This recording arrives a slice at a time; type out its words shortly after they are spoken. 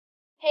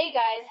Hey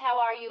guys, how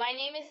are you? My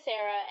name is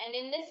Sarah, and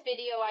in this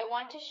video I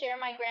want to share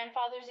my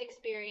grandfather's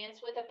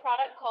experience with a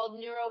product called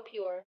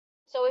Neuropure.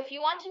 So if you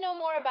want to know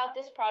more about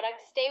this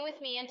product, stay with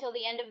me until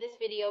the end of this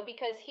video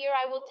because here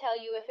I will tell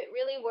you if it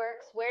really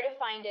works, where to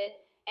find it,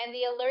 and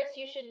the alerts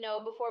you should know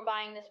before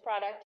buying this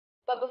product.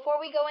 But before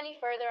we go any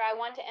further, I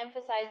want to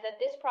emphasize that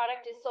this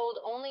product is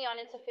sold only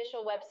on its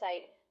official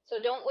website.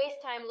 So don't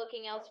waste time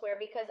looking elsewhere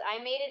because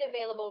I made it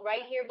available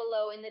right here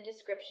below in the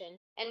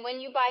description. And when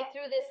you buy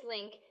through this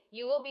link,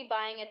 you will be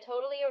buying a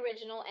totally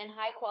original and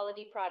high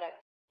quality product.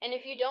 And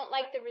if you don't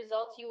like the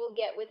results you will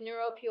get with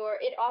Neuropure,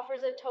 it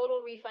offers a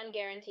total refund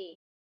guarantee.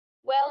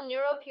 Well,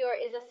 Neuropure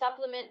is a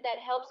supplement that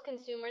helps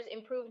consumers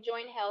improve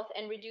joint health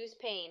and reduce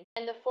pain.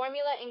 And the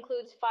formula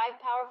includes 5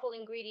 powerful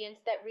ingredients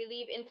that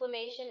relieve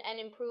inflammation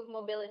and improve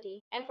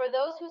mobility. And for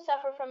those who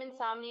suffer from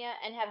insomnia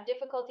and have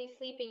difficulty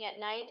sleeping at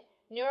night,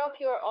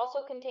 Neuropure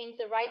also contains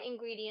the right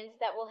ingredients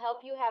that will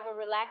help you have a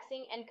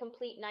relaxing and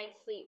complete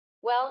night's sleep.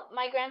 Well,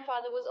 my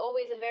grandfather was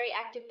always a very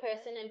active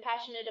person and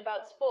passionate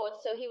about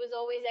sports, so he was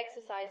always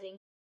exercising.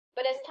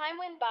 But as time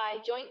went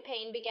by, joint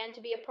pain began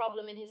to be a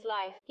problem in his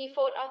life. He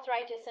fought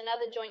arthritis and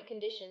other joint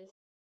conditions.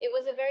 It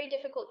was a very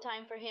difficult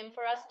time for him,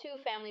 for us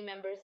too, family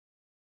members.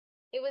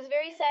 It was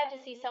very sad to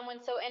see someone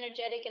so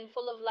energetic and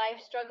full of life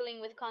struggling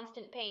with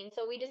constant pain,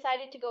 so we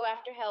decided to go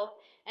after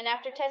help, and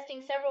after testing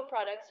several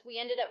products, we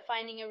ended up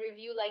finding a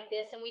review like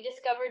this, and we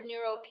discovered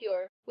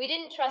Neuropure. We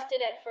didn't trust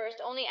it at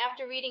first, only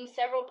after reading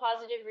several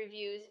positive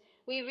reviews.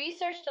 We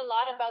researched a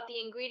lot about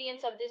the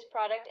ingredients of this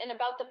product and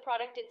about the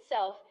product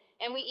itself,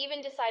 and we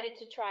even decided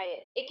to try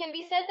it. It can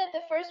be said that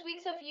the first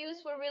weeks of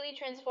use were really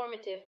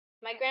transformative.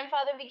 My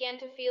grandfather began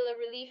to feel a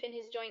relief in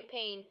his joint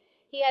pain.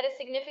 He had a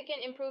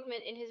significant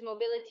improvement in his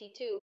mobility,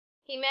 too.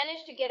 He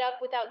managed to get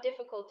up without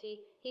difficulty,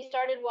 he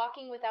started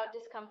walking without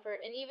discomfort,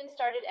 and even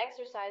started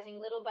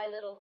exercising little by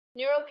little.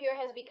 Neuropure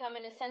has become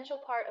an essential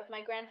part of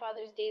my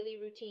grandfather's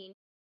daily routine.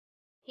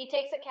 He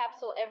takes a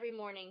capsule every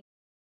morning.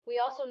 We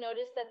also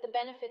noticed that the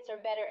benefits are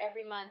better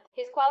every month.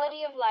 His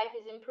quality of life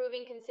is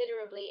improving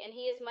considerably, and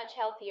he is much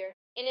healthier.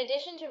 In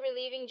addition to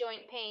relieving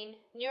joint pain,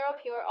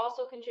 Neuropure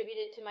also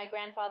contributed to my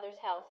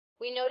grandfather's health.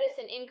 We noticed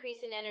an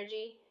increase in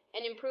energy,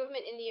 an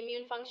improvement in the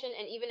immune function,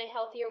 and even a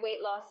healthier weight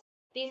loss.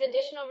 These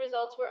additional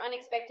results were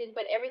unexpected,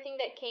 but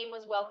everything that came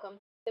was welcome.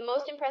 The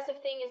most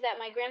impressive thing is that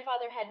my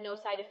grandfather had no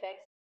side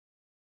effects.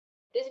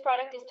 This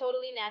product is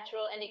totally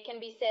natural, and it can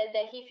be said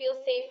that he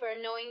feels safer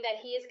knowing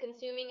that he is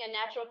consuming a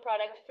natural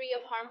product free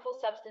of harmful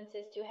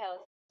substances to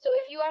health. So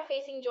if you are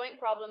facing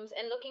joint problems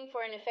and looking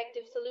for an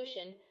effective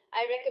solution,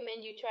 I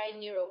recommend you try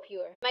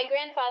Neuropure. My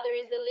grandfather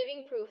is the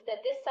living proof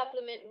that this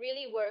supplement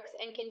really works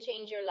and can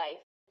change your life.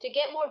 To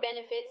get more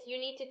benefits,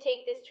 you need to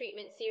take this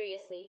treatment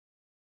seriously.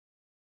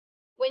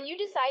 When you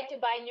decide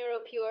to buy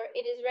Neuropure,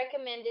 it is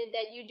recommended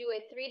that you do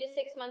a 3 to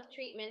 6 month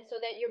treatment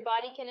so that your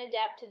body can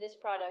adapt to this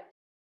product.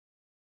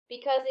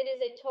 Because it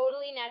is a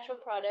totally natural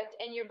product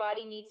and your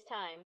body needs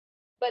time.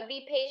 But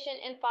be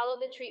patient and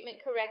follow the treatment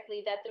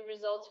correctly that the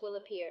results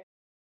will appear.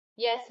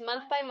 Yes,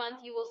 month by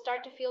month you will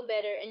start to feel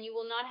better and you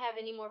will not have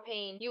any more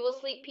pain. You will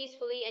sleep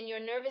peacefully and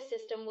your nervous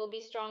system will be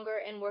stronger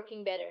and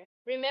working better.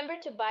 Remember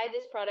to buy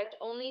this product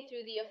only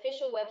through the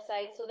official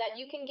website so that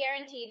you can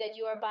guarantee that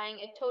you are buying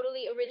a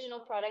totally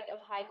original product of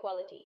high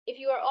quality. If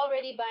you are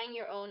already buying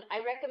your own,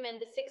 I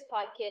recommend the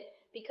 6-pot kit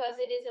because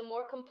it is a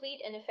more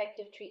complete and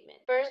effective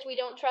treatment. First, we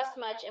don't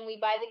trust much and we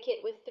buy the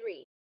kit with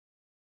 3.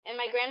 And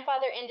my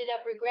grandfather ended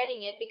up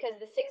regretting it because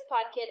the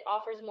 6-pot kit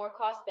offers more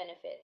cost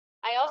benefit.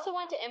 I also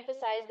want to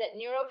emphasize that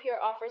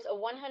Neuropure offers a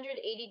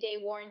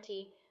 180-day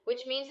warranty,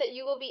 which means that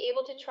you will be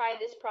able to try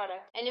this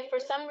product. And if for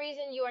some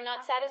reason you are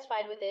not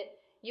satisfied with it,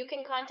 you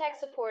can contact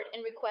support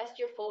and request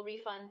your full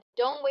refund.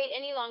 Don't wait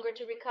any longer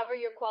to recover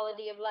your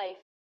quality of life.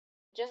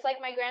 Just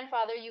like my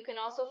grandfather, you can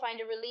also find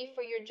a relief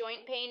for your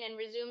joint pain and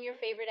resume your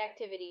favorite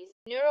activities.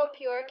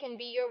 Neuropure can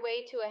be your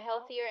way to a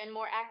healthier and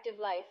more active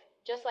life.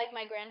 Just like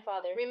my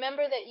grandfather.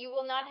 Remember that you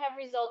will not have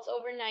results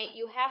overnight.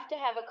 You have to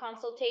have a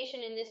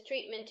consultation in this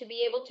treatment to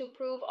be able to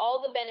prove all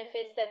the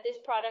benefits that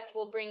this product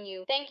will bring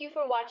you. Thank you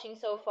for watching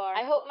so far.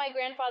 I hope my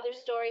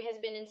grandfather's story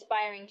has been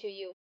inspiring to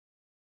you.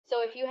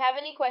 So if you have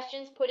any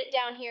questions, put it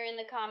down here in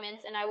the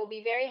comments and I will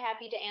be very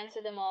happy to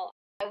answer them all.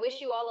 I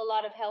wish you all a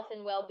lot of health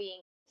and well-being.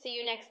 See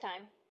you next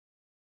time.